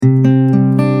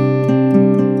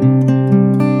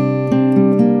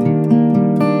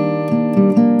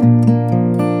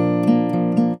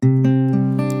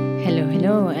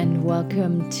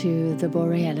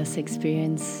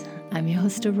Experience. I'm your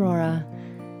host, Aurora,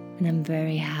 and I'm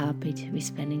very happy to be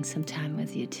spending some time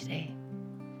with you today.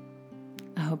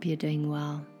 I hope you're doing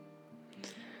well.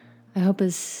 I hope it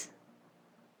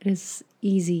is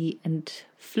easy and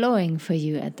flowing for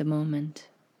you at the moment.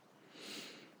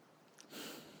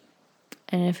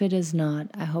 And if it is not,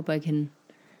 I hope I can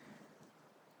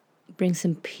bring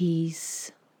some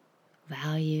peace,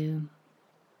 value,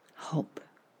 hope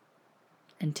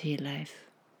into your life.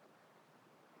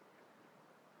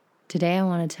 Today I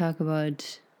want to talk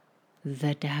about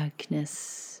the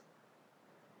darkness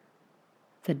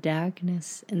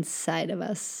inside of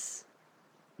us.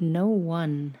 No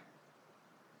one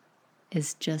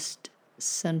is just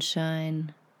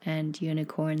sunshine and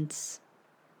unicorns.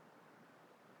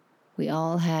 We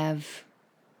all have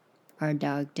our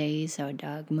dark days, our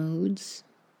dark moods,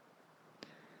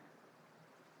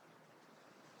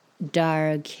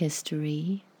 dark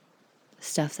history,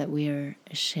 stuff that we are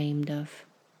ashamed of,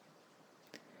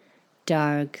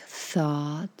 dark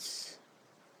thoughts,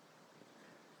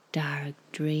 dark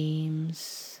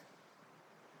dreams.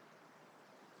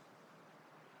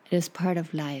 It is part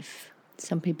of life.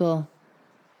 Some people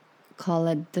call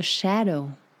it the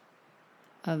shadow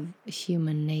of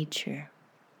human nature.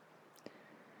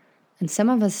 And some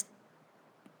of us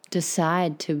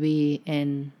decide to be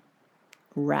in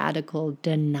radical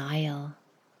denial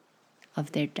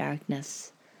of their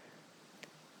darkness.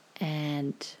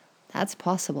 And that's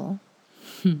possible.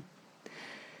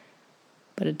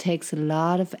 But it takes a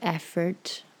lot of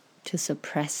effort to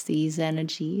suppress these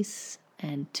energies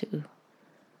and to,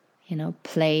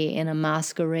 play in a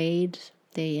masquerade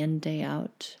day in, day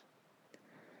out.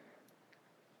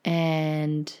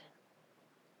 And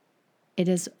it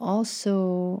is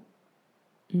also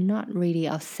not really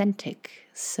authentic,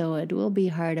 so it will be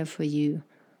harder for you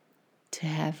to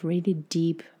have really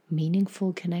deep,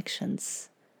 meaningful connections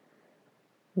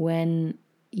when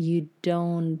you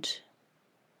don't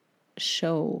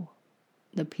show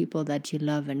the people that you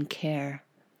love and care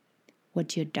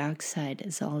what your dark side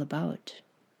is all about.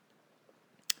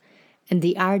 And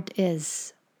the art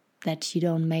is that you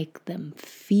don't make them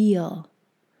feel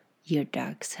your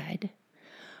dark side,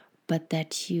 but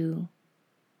that you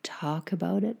talk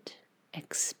about it,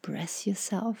 express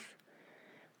yourself,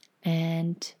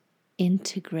 and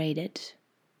integrate it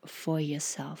for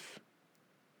yourself.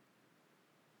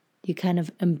 You kind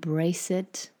of embrace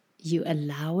it, you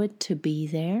allow it to be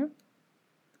there,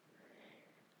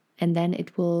 and then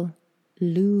it will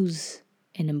lose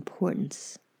in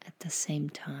importance at the same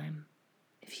time.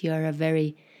 If you're a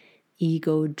very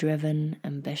ego-driven,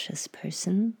 ambitious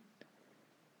person,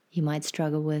 you might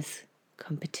struggle with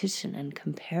competition and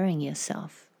comparing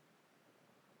yourself.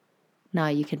 Now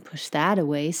you can push that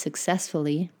away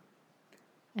successfully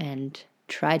and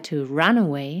try to run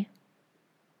away,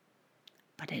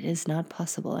 but it is not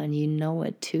possible, and you know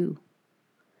it too.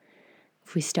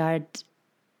 If we start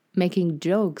making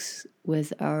jokes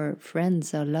with our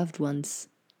friends, our loved ones,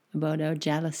 about our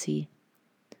jealousy,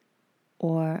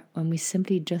 or when we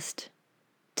simply just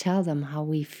tell them how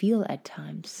we feel at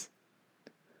times,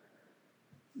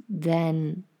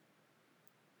 then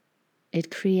it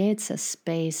creates a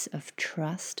space of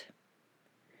trust.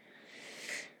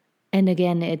 And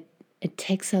again, it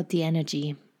takes out the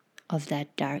energy of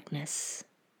that darkness.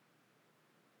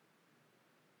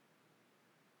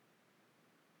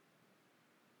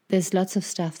 There's lots of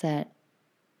stuff that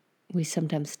we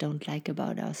sometimes don't like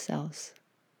about ourselves.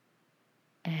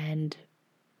 And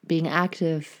being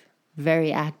active,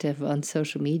 very active on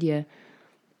social media,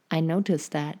 I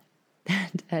noticed that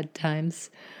at times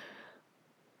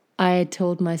I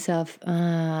told myself,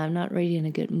 I'm not really in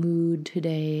a good mood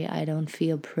today. I don't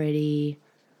feel pretty.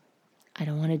 I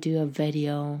don't want to do a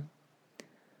video.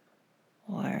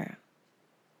 Or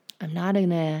I'm not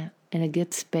in a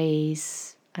good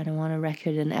space. I don't want to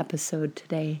record an episode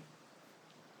today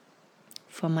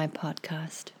for my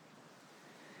podcast.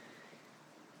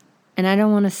 And I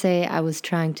don't want to say I was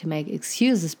trying to make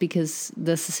excuses, because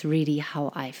this is really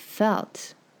how I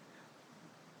felt.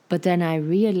 But then I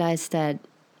realized that,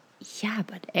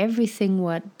 but everything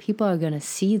what people are going to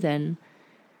see then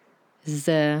is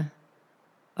the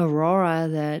Aurora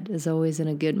that is always in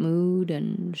a good mood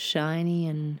and shiny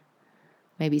and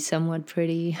maybe somewhat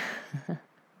pretty.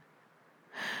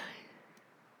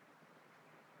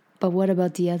 But what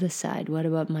about the other side? What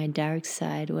about my dark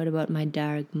side? What about my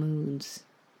dark moods?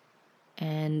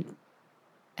 And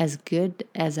as good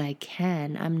as I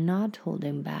can, I'm not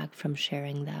holding back from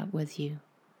sharing that with you.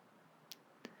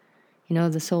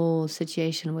 This whole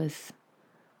situation with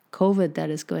COVID that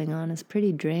is going on is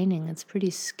pretty draining. It's pretty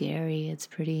scary. It's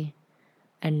pretty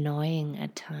annoying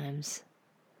at times.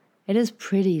 it is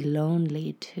pretty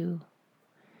lonely too.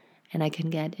 And I can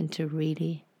get into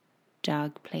really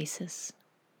dark places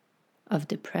of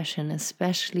depression,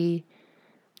 especially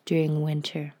during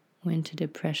winter. Winter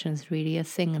depression is really a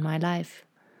thing in my life.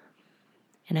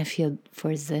 And I feel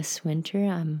for this winter,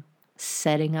 I'm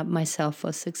setting up myself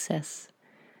for success.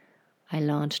 I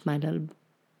launched my little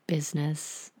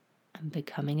business. I'm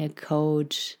becoming a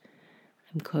coach.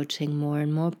 I'm coaching more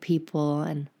and more people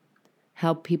and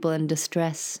help people in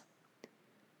distress.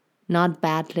 Not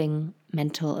battling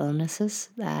mental illnesses,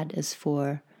 that is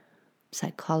for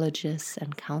psychologists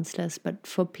and counselors, but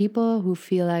for people who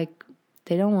feel like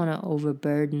they don't want to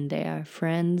overburden their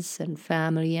friends and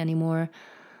family anymore.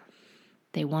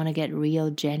 They want to get real,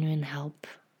 genuine help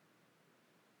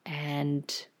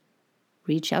and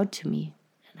reach out to me,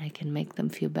 and I can make them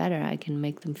feel better. I can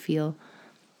make them feel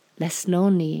less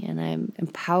lonely, and I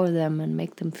empower them and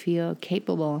make them feel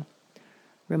capable,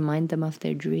 remind them of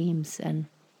their dreams. And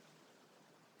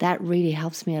that really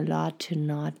helps me a lot to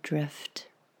not drift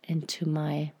into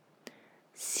my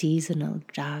seasonal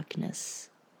darkness.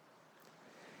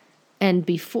 And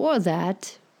before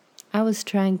that, I was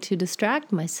trying to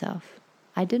distract myself.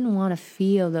 I didn't want to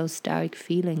feel those dark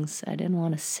feelings. I didn't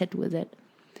want to sit with it.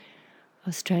 I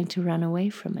was trying to run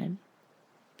away from it.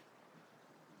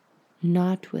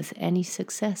 Not with any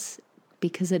success,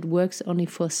 because it works only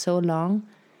for so long,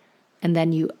 and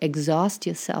then you exhaust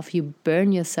yourself, you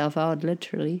burn yourself out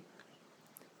literally,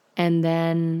 and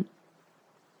then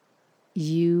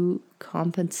you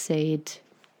compensate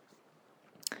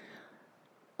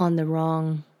in the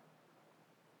wrong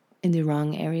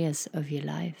areas of your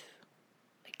life.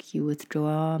 Like you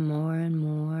withdraw more and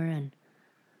more and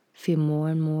feel more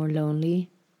and more lonely.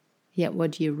 Yet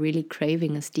what you're really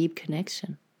craving is deep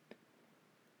connection.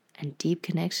 And deep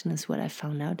connection is what I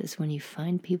found out is when you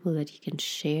find people that you can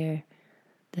share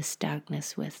this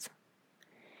darkness with.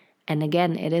 And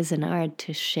again, it is an art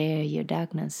to share your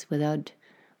darkness without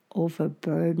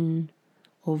overburden,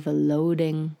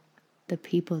 overloading the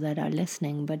people that are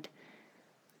listening, but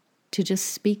to just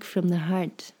speak from the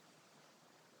heart.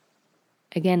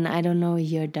 Again, I don't know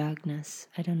your darkness.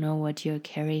 I don't know what you're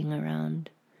carrying around.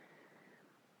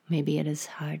 Maybe it is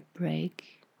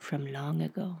heartbreak from long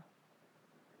ago,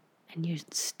 and you're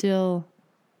still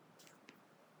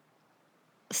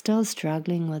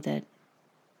struggling with it.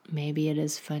 Maybe it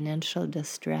is financial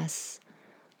distress.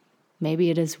 Maybe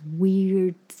it is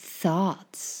weird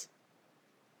thoughts.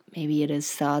 Maybe it is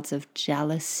thoughts of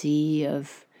jealousy,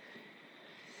 of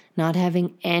not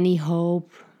having any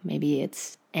hope. Maybe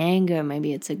it's anger.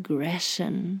 Maybe it's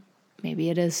aggression. Maybe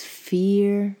it is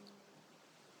fear.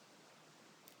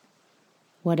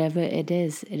 Whatever it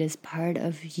is part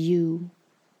of you.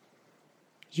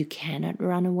 You cannot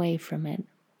run away from it.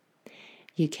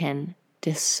 You can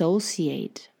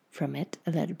dissociate from it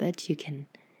a little bit. You can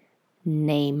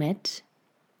name it,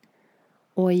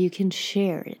 or you can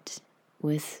share it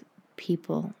with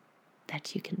people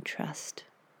that you can trust.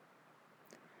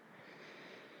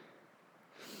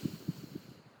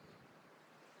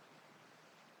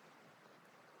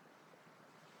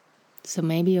 So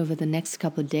maybe over the next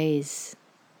couple of days,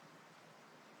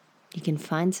 you can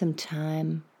find some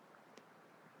time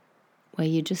where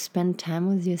you just spend time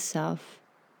with yourself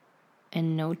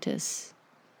and notice,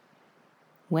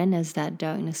 when is that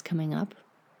darkness coming up?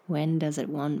 When does it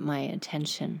want my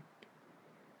attention?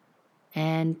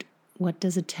 And what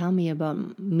does it tell me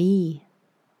about me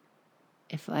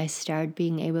if I start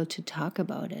being able to talk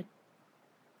about it?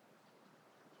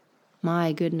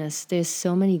 My goodness, there's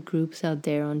so many groups out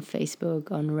there on Facebook,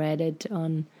 on Reddit,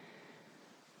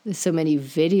 there's so many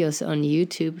videos on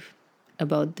YouTube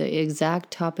about the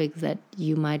exact topic that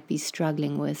you might be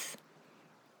struggling with.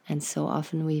 And so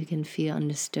often we can feel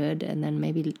understood, and then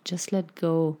maybe just let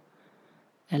go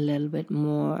a little bit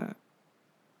more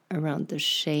around the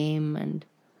shame and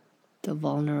the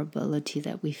vulnerability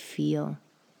that we feel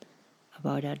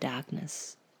about our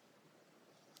darkness.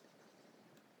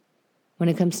 When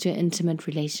it comes to intimate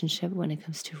relationship, when it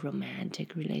comes to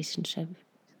romantic relationship,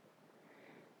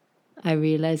 I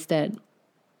realized that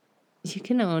you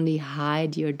can only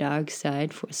hide your dark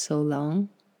side for so long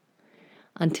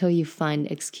until you find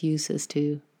excuses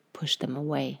to push them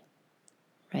away,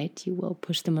 right? You will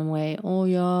push them away. Oh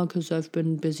yeah, because I've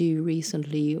been busy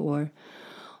recently, or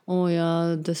oh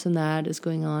yeah, this and that is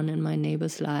going on in my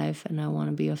neighbor's life and I want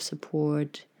to be of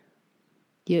support.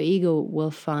 Your ego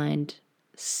will find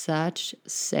such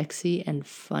sexy and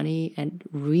funny and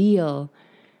real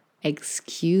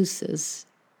excuses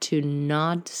to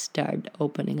not start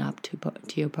opening up to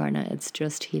your partner. It's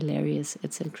just hilarious.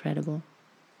 It's incredible.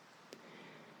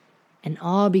 And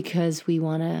all because we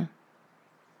want to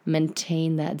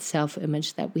maintain that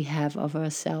self-image that we have of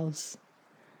ourselves,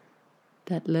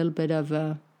 that little bit of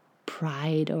a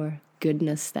pride or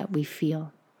goodness that we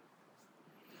feel.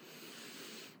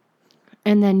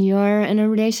 And then you're in a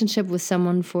relationship with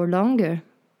someone for longer,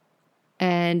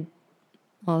 and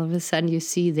all of a sudden you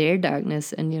see their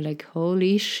darkness and you're like,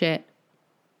 holy shit,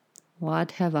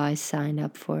 what have I signed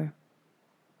up for?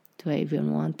 Do I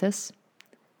even want this?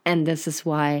 And this is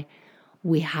why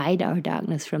we hide our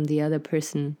darkness from the other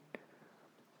person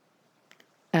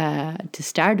to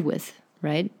start with,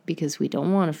 right? Because we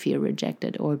don't want to feel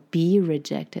rejected or be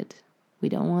rejected. We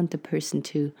don't want the person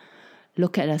to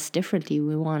look at us differently.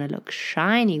 We want to look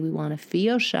shiny. We want to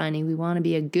feel shiny. We want to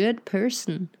be a good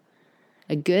person,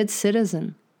 a good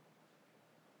citizen.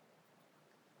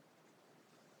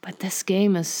 But this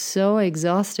game is so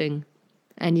exhausting.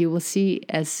 And you will see,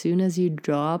 as soon as you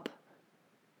drop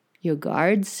your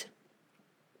guards,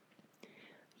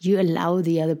 you allow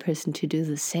the other person to do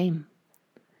the same.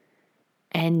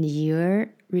 And your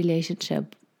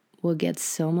relationship will get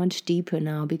so much deeper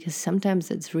now, because sometimes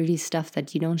it's really stuff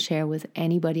that you don't share with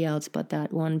anybody else but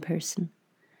that one person.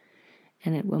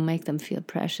 And it will make them feel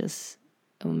precious.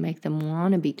 It will make them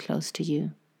want to be close to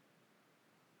you.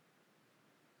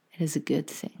 It is a good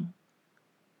thing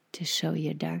to show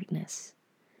your darkness.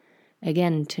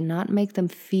 Again, to not make them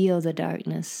feel the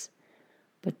darkness,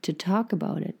 but to talk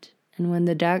about it. And when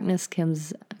the darkness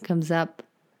comes up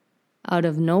out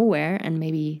of nowhere and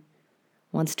maybe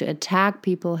wants to attack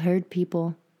people, hurt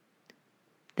people,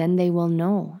 then they will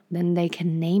know. Then they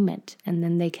can name it, and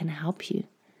then they can help you.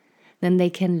 Then they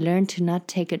can learn to not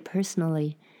take it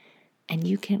personally, and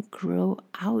you can grow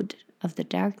out of the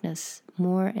darkness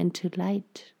more into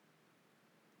light.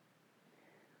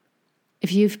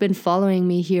 If you've been following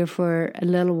me here for a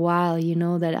little while, you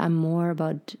know that I'm more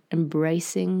about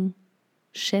embracing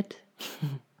shit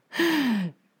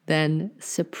than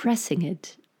suppressing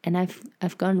it. And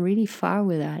I've gone really far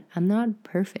with that. I'm not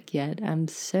perfect yet. I'm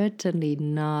certainly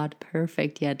not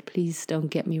perfect yet. Please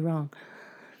don't get me wrong.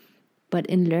 But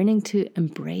in learning to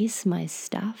embrace my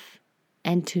stuff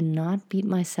and to not beat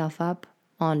myself up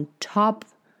on top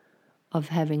of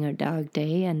having a dark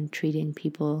day and treating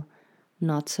people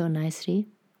not so nicely,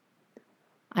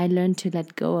 I learned to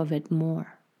let go of it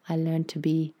more. I learned to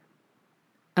be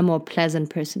a more pleasant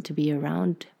person to be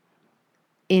around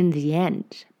in the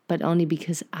end, but only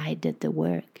because I did the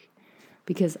work,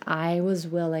 because I was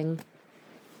willing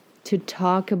to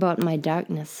talk about my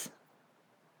darkness.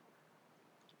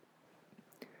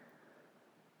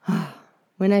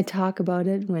 When I talk about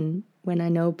it, when I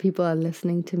know people are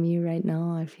listening to me right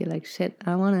now, I feel like shit,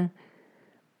 I want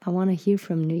to hear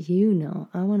from you now.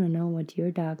 I want to know what your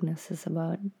darkness is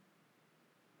about.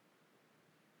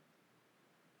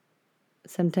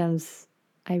 Sometimes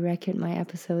I record my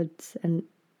episodes and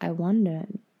I wonder,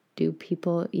 do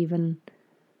people even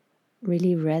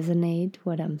really resonate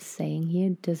what I'm saying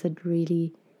here? Does it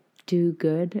really do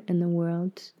good in the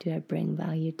world? Do I bring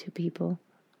value to people?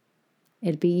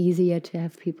 It'd be easier to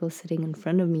have people sitting in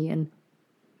front of me and,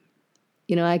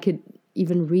 I could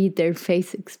even read their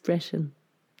face expression,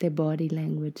 their body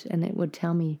language, and it would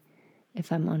tell me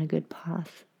if I'm on a good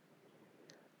path.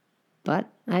 But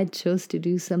I chose to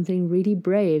do something really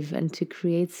brave and to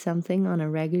create something on a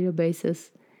regular basis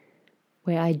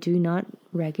where I do not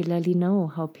regularly know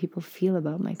how people feel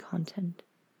about my content.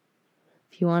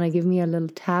 If you want to give me a little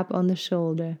tap on the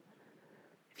shoulder,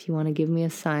 if you want to give me a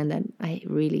sign that I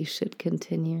really should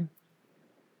continue,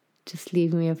 just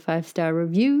leave me a 5-star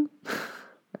review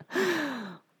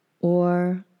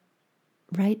or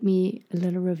write me a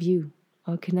little review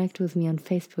or connect with me on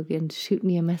Facebook and shoot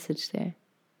me a message there.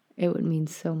 It would mean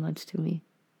so much to me.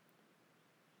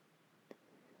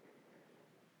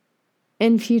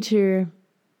 In future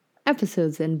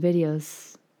episodes and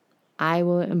videos, I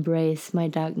will embrace my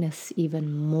darkness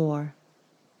even more.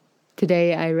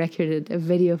 Today I recorded a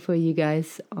video for you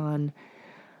guys on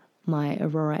my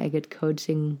Aurora Agate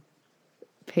coaching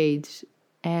page,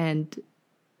 and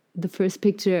the first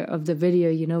picture of the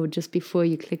video, just before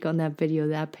you click on that video,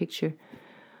 that picture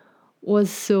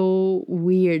was so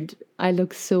weird. I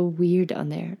look so weird on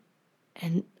there.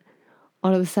 And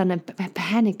all of a sudden a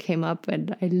panic came up,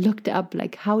 and I looked up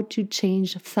like how to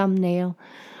change a thumbnail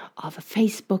of a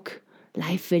Facebook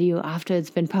live video after it's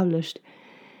been published.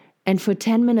 And for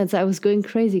 10 minutes I was going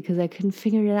crazy because I couldn't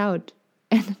figure it out.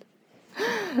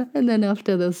 And then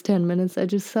after those 10 minutes I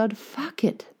just thought, fuck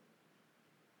it.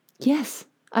 Yes,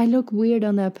 I look weird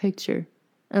on that picture,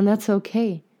 and that's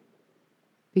okay.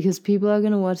 Because people are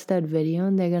going to watch that video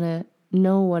and they're going to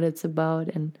know what it's about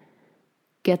and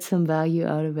get some value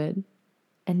out of it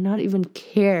and not even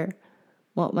care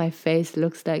what my face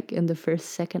looks like in the first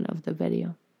second of the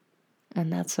video.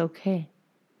 And that's okay.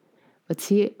 But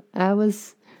see, I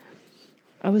was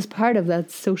part of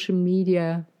that social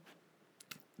media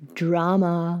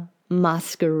drama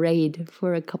masquerade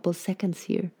for a couple seconds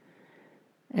here,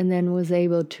 and then was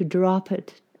able to drop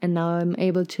it. And now I'm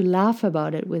able to laugh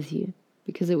about it with you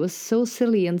because it was so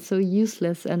silly and so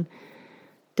useless and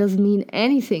doesn't mean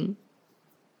anything.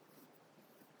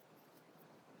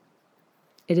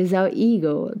 It is our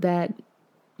ego that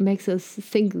makes us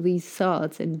think these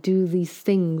thoughts and do these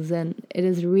things, and it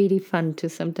is really fun to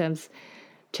sometimes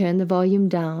turn the volume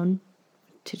down,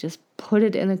 to just put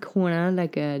it in a corner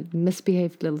like a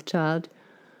misbehaved little child,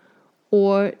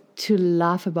 or to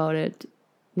laugh about it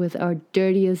with our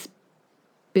dirtiest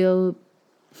Bill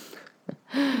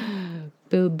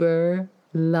Burr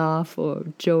laugh or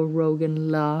Joe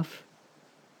Rogan laugh.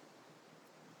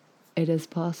 It is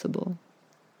possible.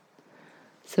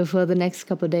 So for the next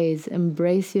couple of days,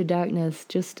 embrace your darkness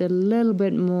just a little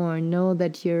bit more. Know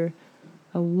that you're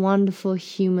a wonderful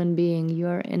human being.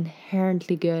 You're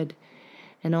inherently good.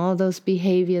 And all those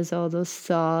behaviors, all those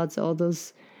thoughts, all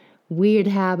those weird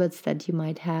habits that you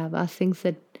might have are things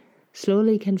that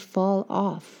slowly can fall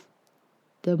off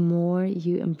the more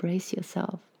you embrace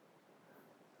yourself.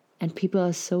 And people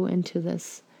are so into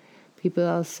this. People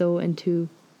are so into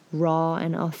raw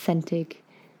and authentic.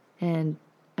 And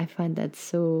I find that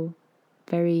so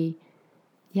very,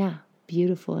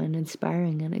 beautiful and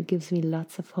inspiring. And it gives me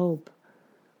lots of hope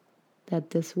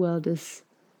that this world is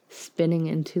spinning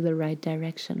into the right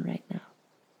direction right now.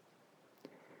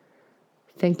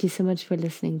 Thank you so much for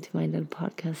listening to my little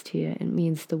podcast here. It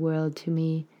means the world to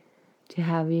me to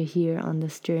have you here on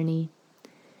this journey.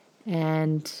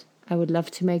 And I would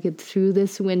love to make it through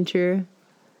this winter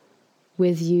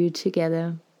with you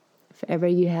together. If ever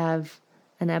you have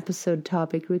an episode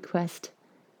topic request,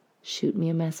 shoot me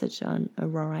a message on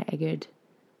Aurora Eggert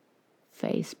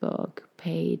Facebook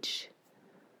page,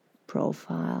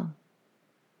 profile.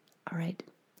 All right,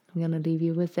 I'm going to leave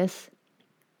you with this,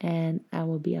 and I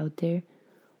will be out there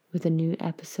with a new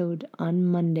episode on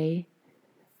Monday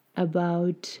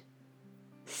about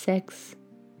sex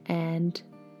and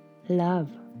love.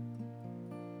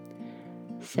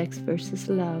 Sex versus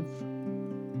love.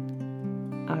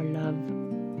 Our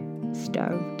love-starved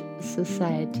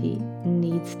society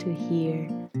needs to hear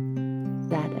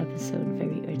that episode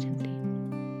very urgently.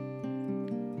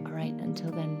 All right,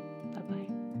 until then.